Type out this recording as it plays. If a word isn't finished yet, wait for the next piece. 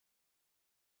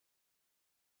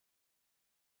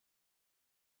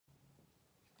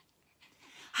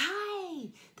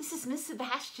This is Miss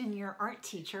Sebastian, your art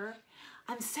teacher.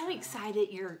 I'm so excited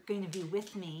you're going to be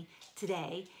with me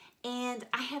today, and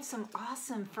I have some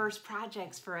awesome first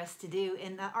projects for us to do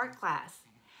in the art class.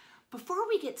 Before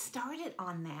we get started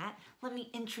on that, let me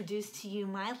introduce to you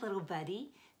my little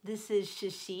buddy. This is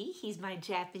Shishi. He's my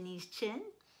Japanese chin.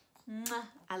 Mwah.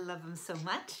 I love him so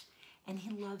much, and he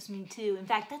loves me too. In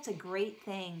fact, that's a great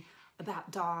thing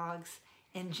about dogs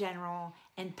in general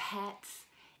and pets,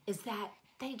 is that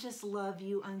they just love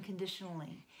you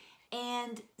unconditionally.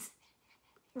 And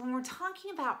when we're talking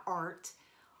about art,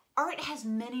 art has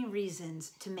many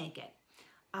reasons to make it.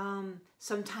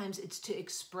 Sometimes it's to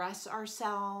express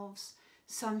ourselves.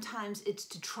 Sometimes it's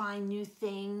to try new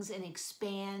things and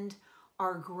expand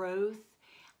our growth.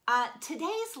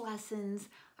 Today's lessons,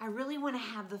 I really want to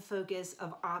have the focus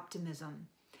of optimism.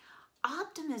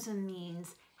 Optimism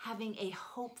means having a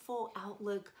hopeful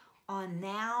outlook on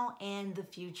now and the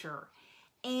future.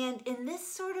 And in this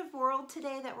sort of world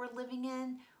today that we're living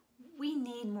in, we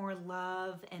need more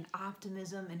love and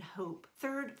optimism and hope.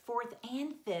 Third, fourth,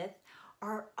 and fifth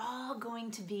are all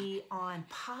going to be on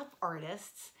pop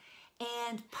artists.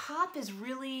 And pop is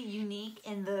really unique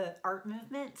in the art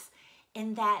movements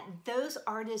in that those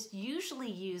artists usually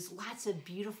use lots of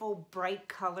beautiful, bright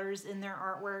colors in their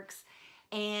artworks,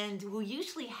 and will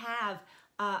usually have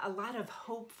a lot of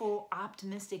hopeful,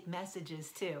 optimistic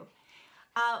messages too.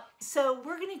 So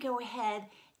we're going to go ahead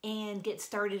and get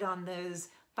started on those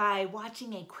by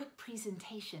watching a quick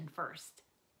presentation first.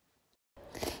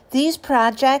 These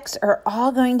projects are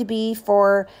all going to be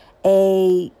for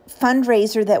a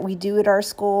fundraiser that we do at our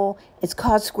school. It's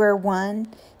called Square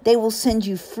One. They will send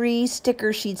you free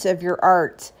sticker sheets of your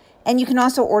art, and you can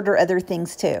also order other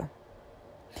things too.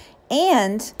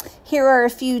 And here are a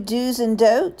few do's and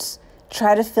don'ts.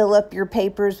 Try to fill up your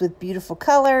papers with beautiful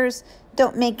colors.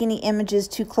 Don't make any images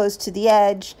too close to the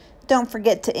edge. Don't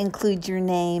forget to include your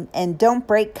name, and don't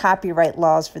break copyright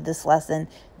laws for this lesson.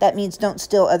 That means don't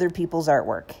steal other people's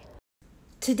artwork.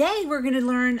 Today we're going to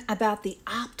learn about the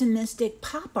optimistic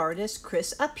pop artist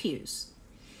Chris Uphues.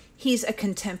 He's a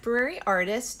contemporary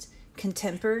artist.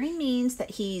 Contemporary means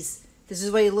that this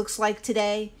is what he looks like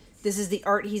today. This is the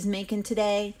art he's making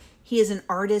today. He is an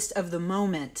artist of the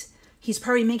moment. He's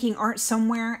probably making art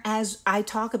somewhere as I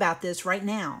talk about this right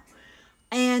now.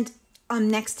 And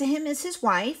next to him is his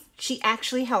wife. She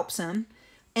actually helps him.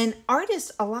 And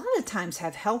artists a lot of times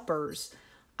have helpers.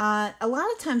 A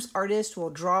lot of times artists will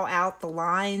draw out the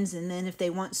lines, and then if they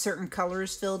want certain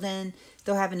colors filled in,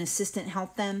 they'll have an assistant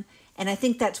help them. And I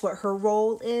think that's what her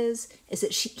role is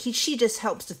that she just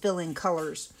helps to fill in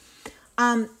colors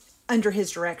under his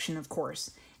direction, of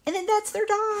course. And then that's their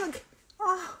dog.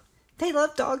 Oh, they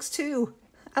love dogs too.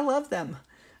 I love them.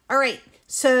 All right,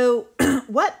 so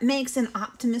what makes an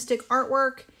optimistic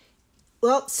artwork?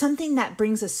 Well, something that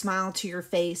brings a smile to your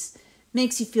face,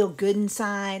 makes you feel good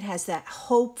inside, has that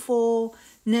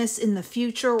hopefulness in the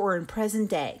future or in present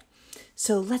day.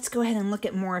 So let's go ahead and look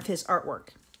at more of his artwork.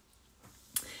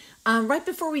 Right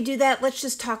before we do that, let's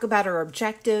just talk about our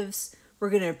objectives. We're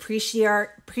going to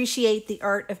appreciate the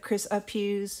art of Chris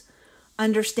Uphues,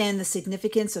 understand the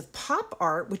significance of pop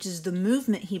art, which is the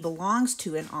movement he belongs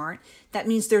to in art. That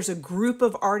means there's a group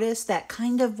of artists that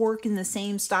kind of work in the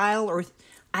same style or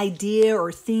idea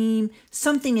or theme.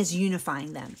 Something is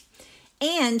unifying them.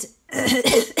 And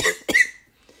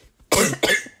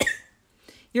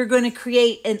you're going to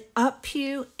create an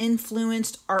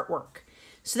Uphues-influenced artwork.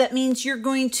 So that means you're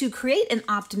going to create an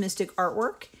optimistic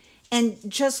artwork. And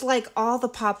just like all the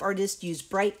pop artists use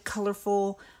bright,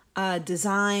 colorful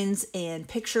designs and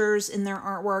pictures in their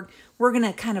artwork, we're going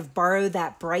to kind of borrow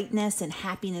that brightness and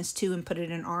happiness too and put it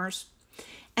in ours.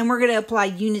 And we're going to apply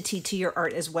unity to your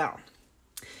art as well.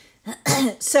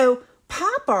 So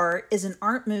pop art is an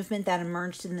art movement that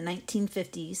emerged in the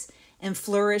 1950s and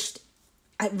flourished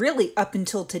really up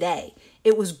until today.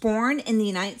 It was born in the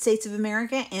United States of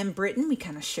America and Britain. We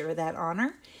kind of share that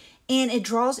honor. And it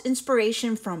draws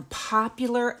inspiration from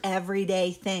popular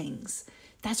everyday things.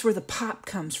 That's where the pop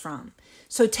comes from.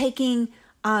 So taking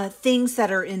things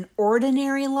that are in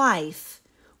ordinary life,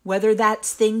 whether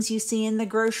that's things you see in the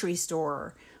grocery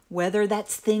store, whether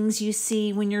that's things you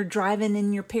see when you're driving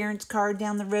in your parents' car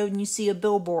down the road and you see a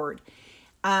billboard,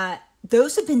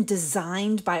 those have been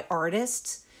designed by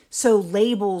artists. So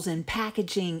labels and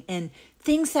packaging and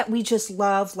things that we just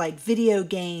love, like video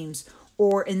games,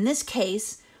 or in this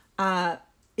case,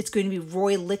 it's going to be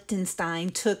Roy Lichtenstein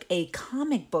took a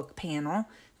comic book panel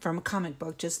from a comic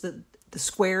book, just the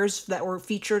squares that were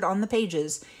featured on the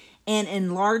pages, and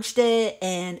enlarged it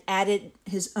and added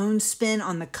his own spin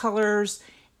on the colors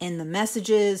and the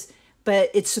messages. But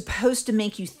it's supposed to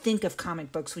make you think of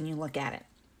comic books when you look at it.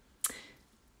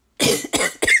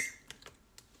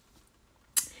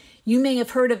 You may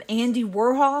have heard of Andy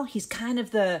Warhol. He's kind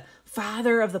of the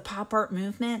father of the pop art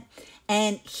movement.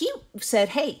 And he said,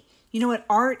 hey, you know what?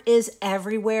 Art is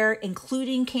everywhere,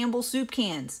 including Campbell soup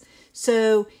cans.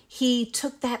 So he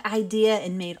took that idea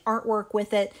and made artwork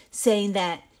with it, saying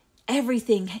that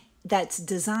everything that's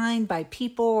designed by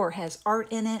people or has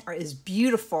art in it or is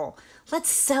beautiful. Let's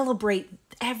celebrate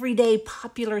everyday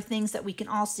popular things that we can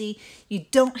all see. You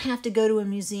don't have to go to a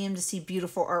museum to see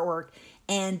beautiful artwork.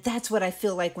 And that's what I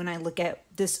feel like when I look at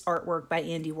this artwork by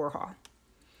Andy Warhol.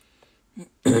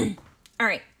 All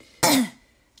right.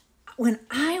 When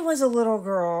I was a little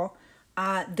girl,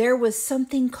 there was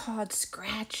something called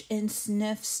scratch and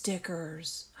sniff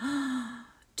stickers.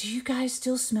 Do you guys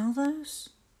still smell those?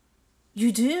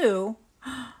 You do?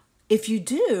 If you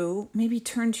do, maybe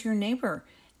turn to your neighbor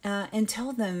and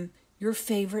tell them your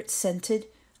favorite scented,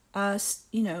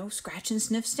 scratch and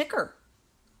sniff sticker.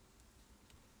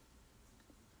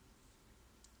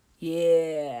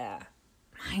 Yeah,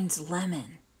 mine's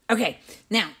lemon. Okay,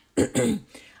 now,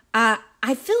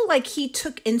 I feel like he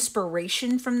took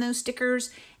inspiration from those stickers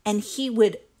and he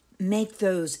would make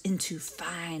those into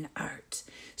fine art.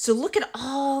 So look at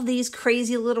all these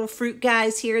crazy little fruit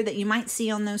guys here that you might see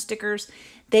on those stickers.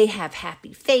 They have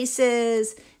happy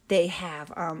faces. They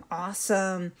have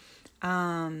awesome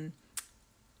eyes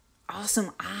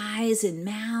and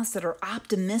mouths that are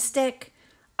optimistic.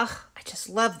 Ugh, I just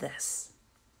love this.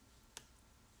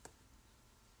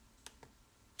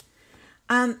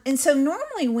 And so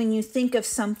normally when you think of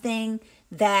something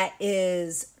that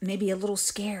is maybe a little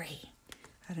scary,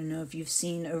 I don't know if you've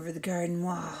seen Over the Garden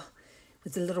Wall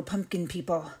with the little pumpkin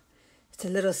people. It's a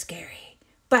little scary,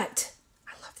 but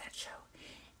I love that show.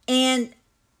 And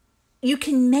you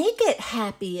can make it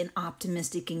happy and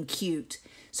optimistic and cute.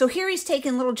 So here he's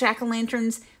taking little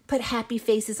jack-o'-lanterns, put happy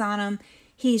faces on them.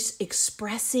 He's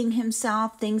expressing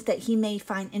himself, things that he may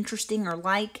find interesting or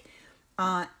like.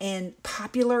 And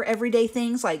popular everyday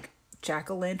things like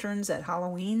jack-o'-lanterns at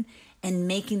Halloween and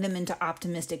making them into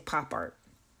optimistic pop art.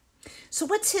 So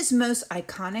what's his most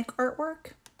iconic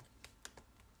artwork?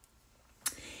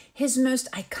 His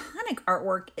most iconic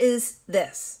artwork is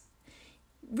this.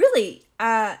 Really,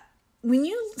 when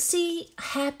you see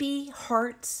happy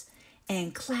hearts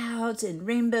and clouds and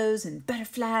rainbows and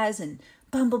butterflies and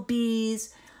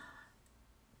bumblebees,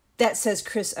 that says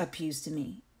Chris Uphues to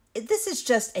me. This is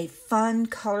just a fun,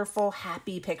 colorful,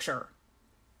 happy picture.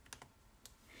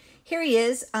 Here he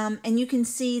is, and you can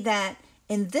see that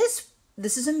in this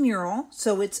is a mural,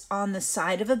 so it's on the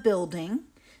side of a building.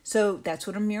 So that's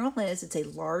what a mural is. It's a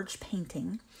large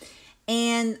painting.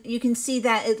 And you can see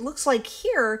that it looks like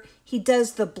here he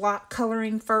does the block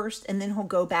coloring first, and then he'll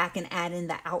go back and add in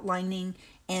the outlining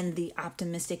and the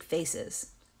optimistic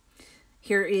faces.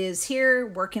 Here is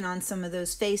working on some of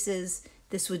those faces.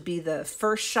 This would be the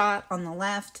first shot on the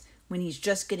left when he's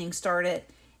just getting started.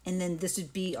 And then this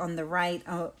would be on the right,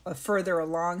 a further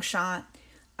along shot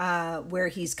where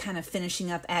he's kind of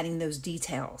finishing up adding those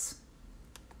details.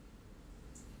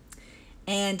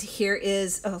 And here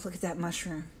is, oh, look at that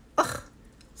mushroom. Ugh,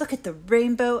 look at the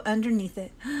rainbow underneath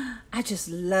it. I just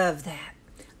love that.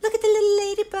 Look at the little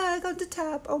ladybug on the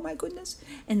top. Oh my goodness.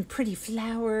 And pretty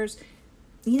flowers.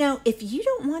 You know, if you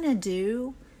don't want to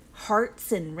do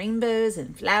hearts and rainbows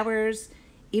and flowers,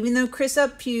 even though Chris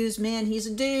Uphues, man, he's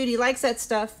a dude, he likes that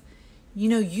stuff. You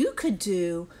know, you could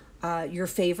do your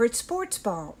favorite sports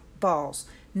balls.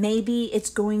 Maybe it's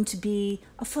going to be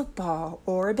a football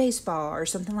or a baseball or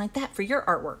something like that for your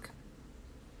artwork.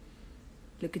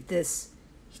 Look at this.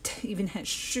 He even has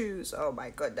shoes. Oh my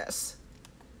goodness.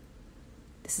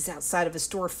 This is outside of a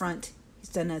storefront. He's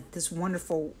done this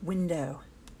wonderful window.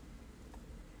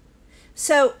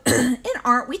 So in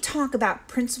art, we talk about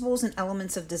principles and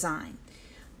elements of design.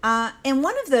 And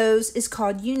one of those is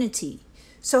called unity.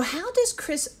 So how does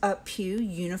Chris Uphues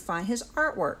unify his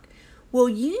artwork? Well,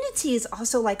 unity is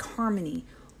also like harmony.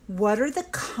 What are the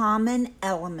common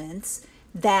elements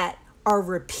that are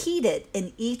repeated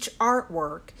in each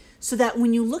artwork so that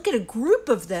when you look at a group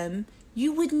of them,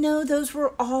 you would know those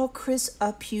were all Chris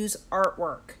Uphues'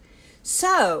 artwork.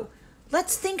 So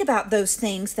let's think about those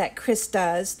things that Chris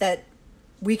does that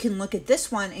we can look at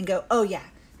this one and go, oh yeah,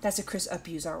 that's a Chris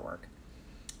Uphues artwork.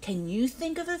 Can you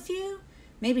think of a few?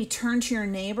 Maybe turn to your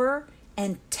neighbor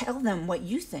and tell them what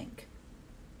you think.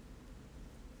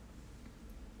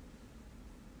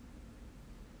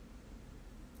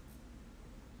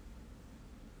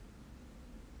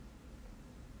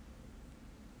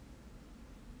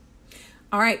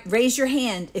 All right, raise your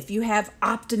hand if you have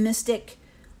optimistic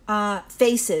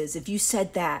faces, if you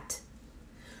said that.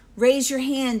 Raise your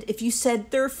hand if you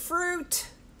said they're fruit.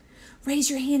 Raise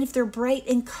your hand if they're bright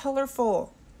and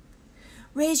colorful.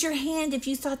 Raise your hand if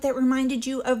you thought that reminded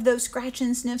you of those scratch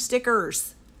and sniff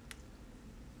stickers.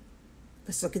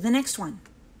 Let's look at the next one.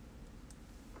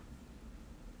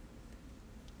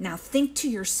 Now think to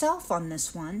yourself on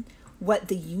this one what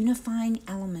the unifying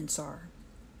elements are.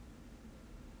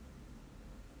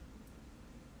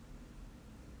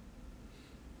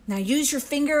 Now use your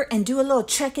finger and do a little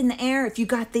check in the air if you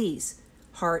got these.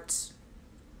 Hearts,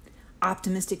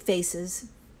 optimistic faces,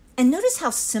 and notice how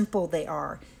simple they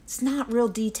are. It's not real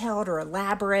detailed or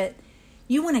elaborate.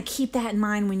 You want to keep that in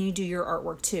mind when you do your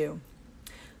artwork too.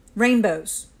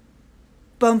 Rainbows,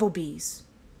 bumblebees,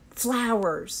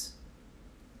 flowers.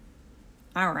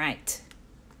 All right.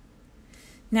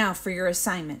 Now for your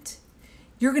assignment.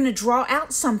 You're going to draw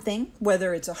out something,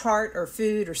 whether it's a heart or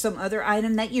food or some other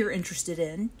item that you're interested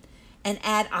in, and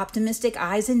add optimistic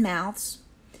eyes and mouths.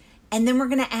 And then we're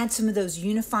going to add some of those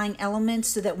unifying elements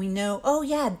so that we know, oh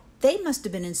yeah, they must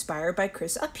have been inspired by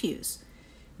Chris Uphues.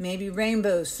 Maybe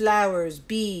rainbows, flowers,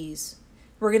 bees.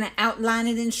 We're going to outline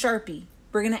it in Sharpie.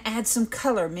 We're going to add some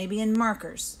color, maybe in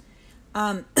markers.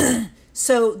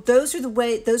 So those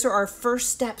are our first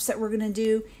steps that we're going to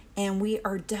do, and we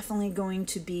are definitely going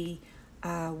to be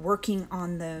working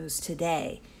on those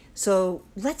today. So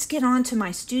let's get on to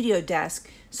my studio desk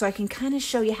so I can kind of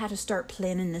show you how to start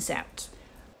planning this out.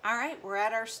 All right, we're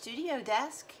at our studio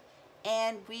desk,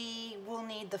 and we will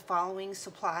need the following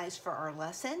supplies for our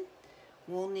lesson.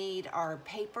 We'll need our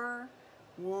paper,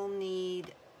 we'll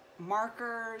need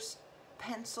markers,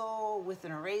 pencil with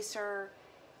an eraser,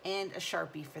 and a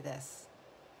Sharpie for this.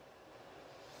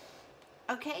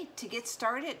 Okay, to get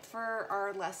started for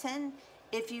our lesson,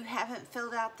 if you haven't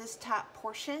filled out this top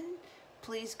portion,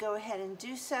 please go ahead and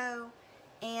do so.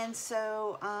 And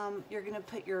so you're going to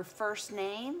put your first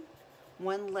name,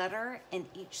 one letter in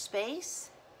each space,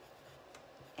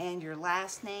 and your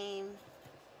last name.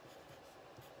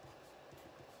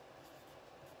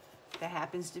 That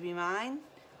happens to be mine.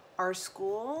 Our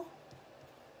school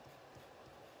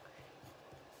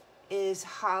is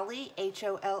Holley,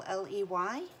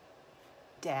 Holley,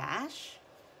 dash,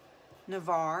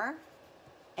 Navarre,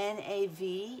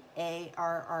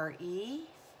 Navarre,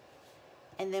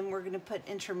 and then we're going to put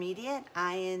intermediate,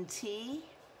 INT,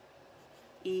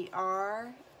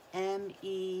 ERMEDIATE.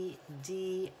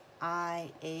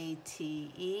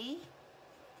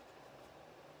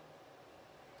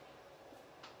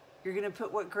 You're going to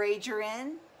put what grade you're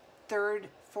in, 3rd,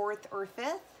 4th, or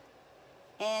 5th,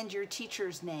 and your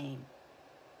teacher's name.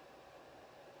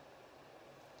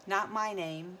 Not my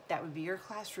name, that would be your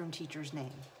classroom teacher's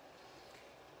name.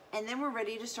 And then we're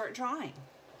ready to start drawing.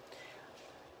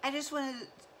 I just wanted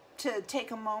to take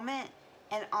a moment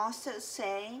and also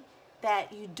say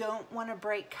that you don't want to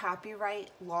break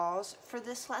copyright laws for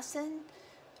this lesson.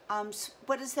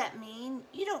 What does that mean?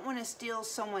 You don't want to steal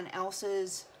someone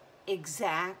else's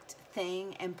exact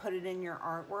thing and put it in your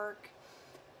artwork.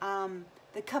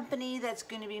 The company that's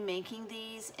going to be making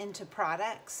these into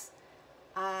products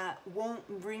won't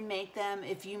remake them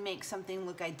if you make something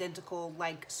look identical,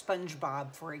 like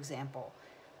SpongeBob, for example.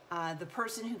 The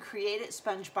person who created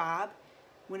SpongeBob,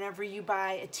 whenever you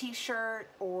buy a t-shirt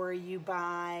or you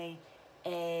buy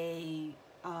a,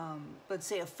 let's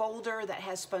say a folder that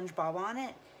has SpongeBob on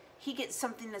it, he gets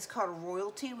something that's called a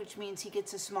royalty, which means he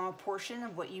gets a small portion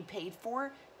of what you paid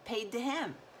for, paid to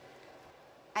him.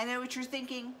 I know what you're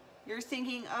thinking. You're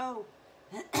thinking, oh,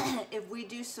 if we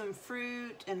do some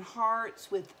fruit and hearts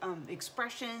with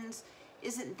expressions,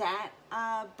 isn't that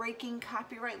breaking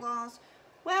copyright laws?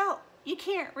 Well, you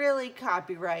can't really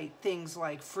copyright things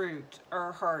like fruit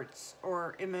or hearts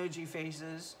or emoji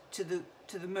faces to the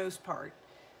most part.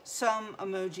 Some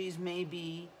emojis may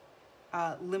be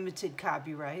limited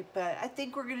copyright, but I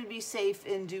think we're going to be safe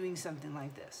in doing something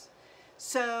like this.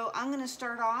 So I'm going to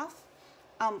start off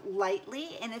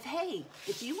lightly, and if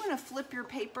you want to flip your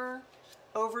paper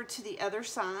over to the other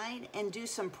side and do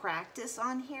some practice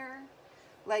on here,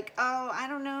 like, oh, I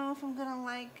don't know if I'm going to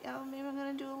maybe I'm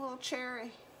going to do a little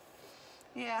cherry.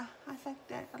 Yeah, I think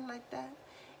that, I like that.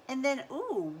 And then,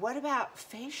 ooh, what about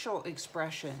facial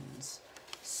expressions?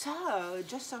 So, it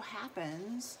just so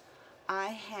happens I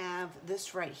have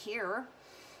this right here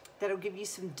that'll give you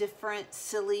some different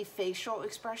silly facial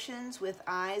expressions with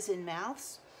eyes and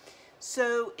mouths.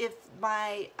 So if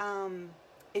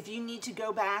you need to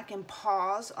go back and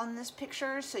pause on this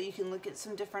picture so you can look at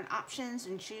some different options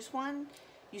and choose one,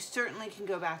 you certainly can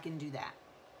go back and do that.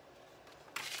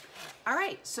 All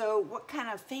right, so what kind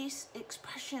of face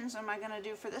expressions am I going to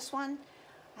do for this one?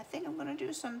 I think I'm going to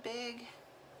do some big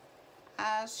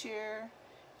eyes here.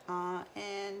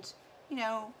 And, you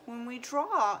know, when we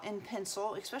draw in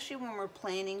pencil, especially when we're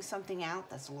planning something out,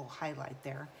 that's a little highlight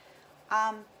there.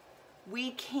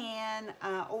 we can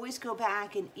always go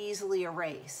back and easily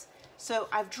erase. So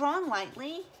I've drawn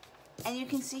lightly, and you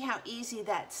can see how easy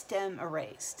that stem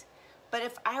erased. But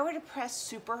if I were to press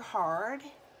super hard,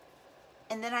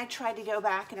 and then I tried to go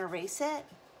back and erase it,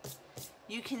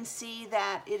 you can see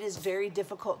that it is very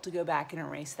difficult to go back and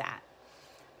erase that.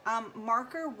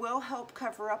 Marker will help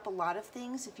cover up a lot of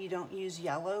things if you don't use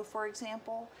yellow, for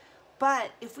example.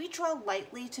 But if we draw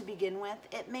lightly to begin with,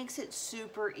 it makes it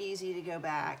super easy to go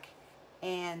back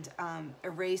and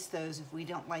erase those if we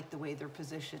don't like the way they're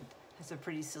positioned. That's a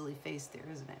pretty silly face there,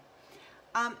 isn't it?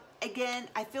 Again,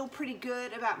 I feel pretty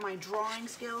good about my drawing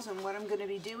skills and what I'm going to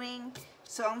be doing,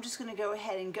 so I'm just going to go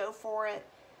ahead and go for it.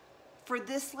 For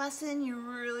this lesson, you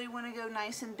really want to go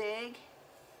nice and big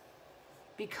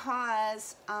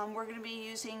because we're going to be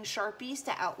using Sharpies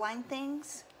to outline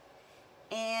things.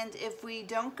 And if we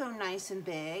don't go nice and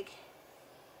big,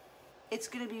 it's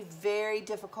going to be very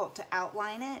difficult to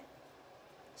outline it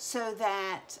so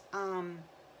that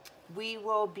we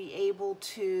will be able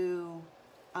to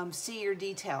see your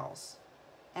details.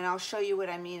 And I'll show you what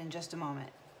I mean in just a moment.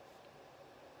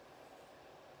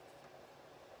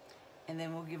 And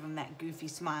then we'll give them that goofy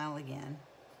smile again.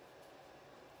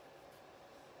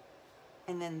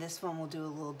 And then this one we'll do a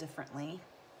little differently.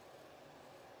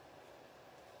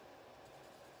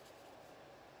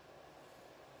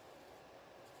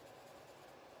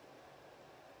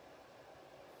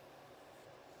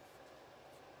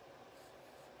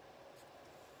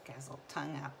 Got his little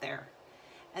tongue out there.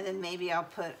 And then maybe I'll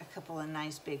put a couple of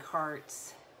nice big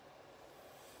hearts.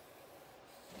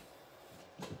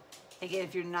 Again,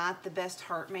 if you're not the best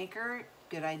heart maker,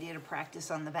 good idea to practice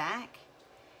on the back.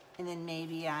 And then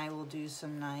maybe I will do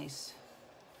some nice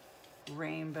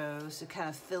rainbows to kind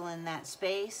of fill in that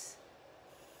space.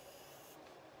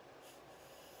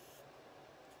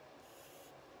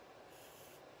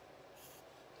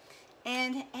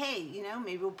 And hey, you know,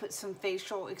 maybe we'll put some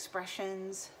facial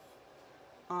expressions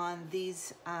on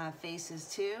these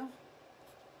faces too.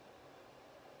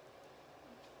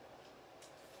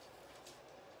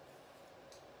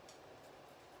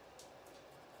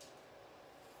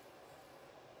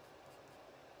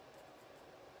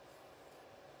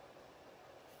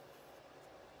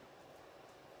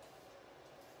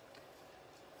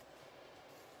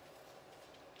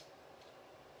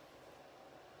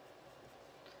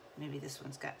 Maybe this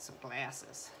one's got some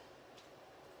glasses.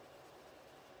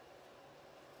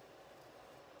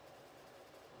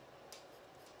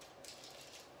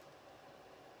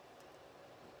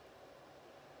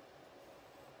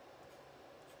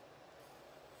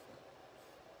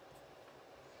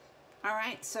 All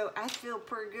right, so I feel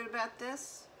pretty good about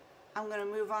this. I'm going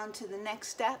to move on to the next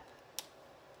step.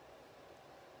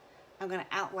 I'm going to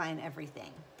outline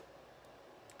everything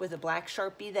with a black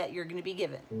Sharpie that you're going to be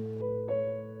given.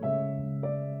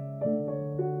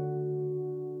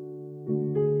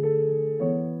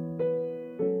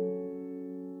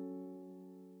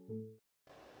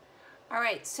 All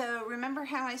right, so remember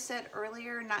how I said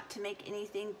earlier not to make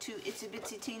anything too itsy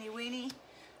bitsy teeny weeny?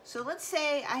 So let's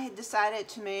say I had decided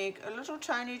to make a little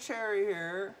tiny cherry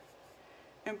here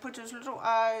and put his little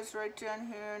eyes right down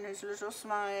here and his little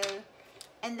smile.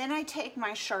 And then I take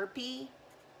my Sharpie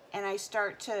and I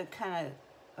start to kind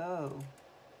of,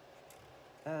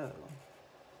 oh,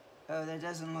 that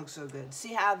doesn't look so good.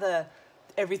 See how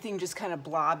everything just kind of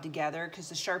blobbed together because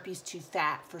the Sharpie's too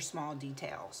fat for small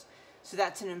details. So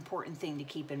that's an important thing to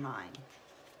keep in mind.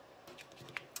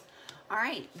 All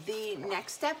right, the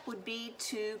next step would be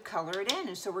to color it in.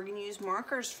 And so we're going to use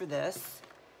markers for this.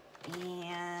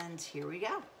 And here we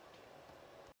go.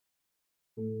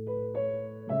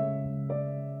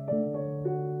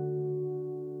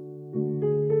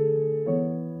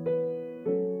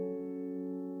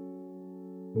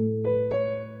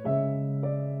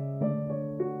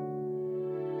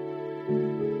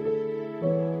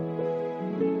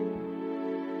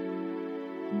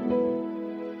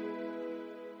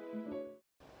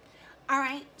 All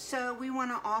right, so we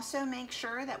want to also make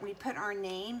sure that we put our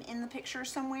name in the picture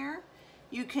somewhere.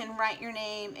 You can write your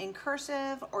name in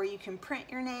cursive or you can print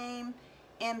your name,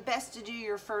 and best to do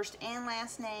your first and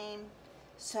last name.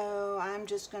 So I'm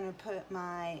just going to put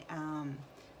my,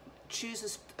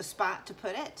 choose a spot to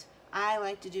put it. I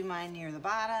like to do mine near the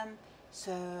bottom,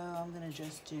 so I'm going to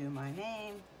just do my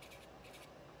name.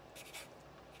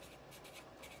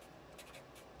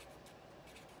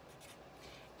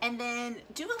 And then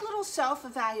do a little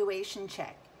self-evaluation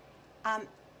check.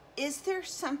 Is there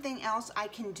something else I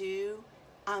can do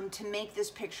to make this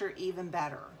picture even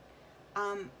better?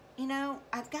 You know,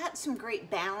 I've got some great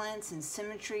balance and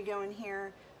symmetry going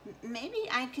here, Maybe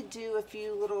I could do a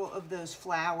few little of those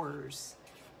flowers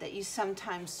that you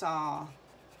sometimes saw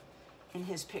in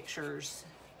his pictures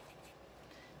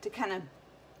to kind of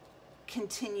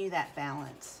continue that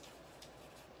balance.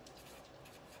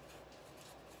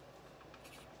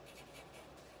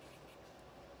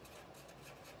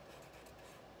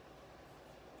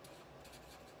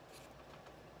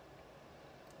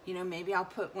 You know, maybe I'll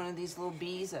put one of these little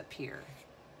bees up here.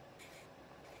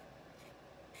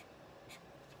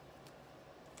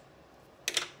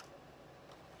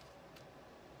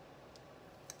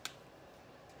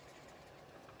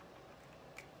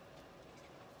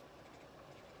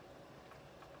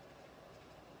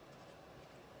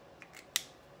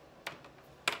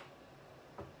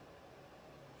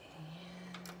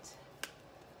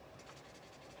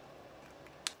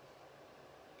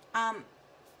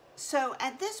 So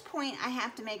at this point, I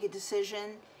have to make a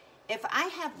decision. If I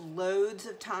have loads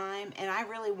of time and I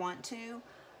really want to,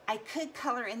 I could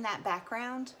color in that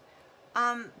background.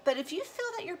 But if you feel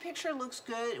that your picture looks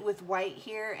good with white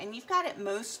here and you've got it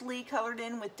mostly colored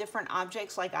in with different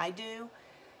objects like I do,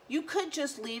 you could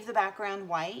just leave the background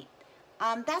white.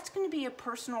 That's going to be a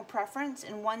personal preference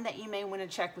and one that you may want to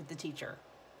check with the teacher.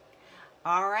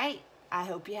 All right, I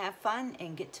hope you have fun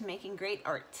and get to making great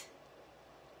art.